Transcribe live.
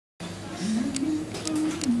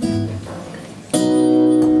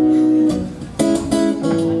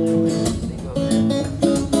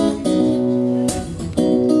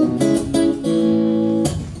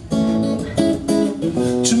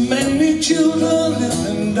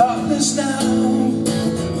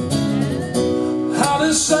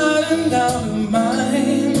and out of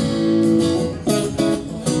mind,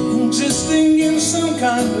 existing in some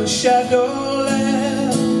kind of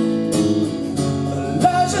shadowland. The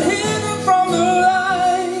lights are hidden from the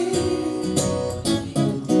light.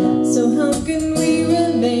 So how can we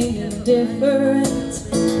remain indifferent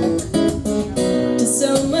to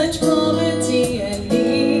so much poverty and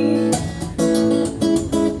need?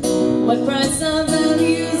 What price our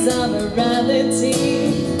values, our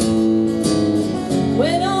morality,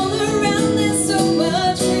 when all around there's so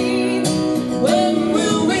much greed? When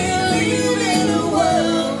will we live in a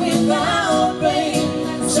world without pain?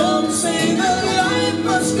 Some say that life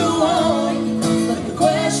must go on, but the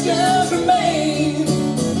questions remain.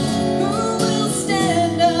 Who will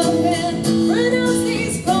stand up and renounce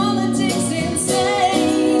these politics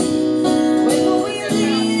insane? When will we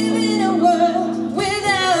live in a world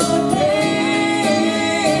without pain?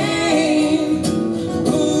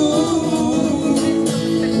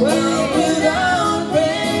 World without pain.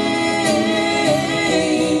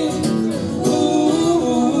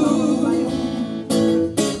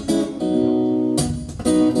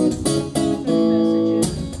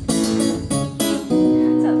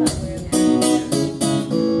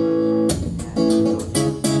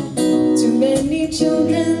 Too many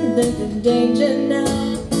children live in danger now.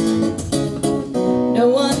 No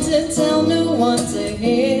one to tell, no one to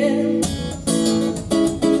hear.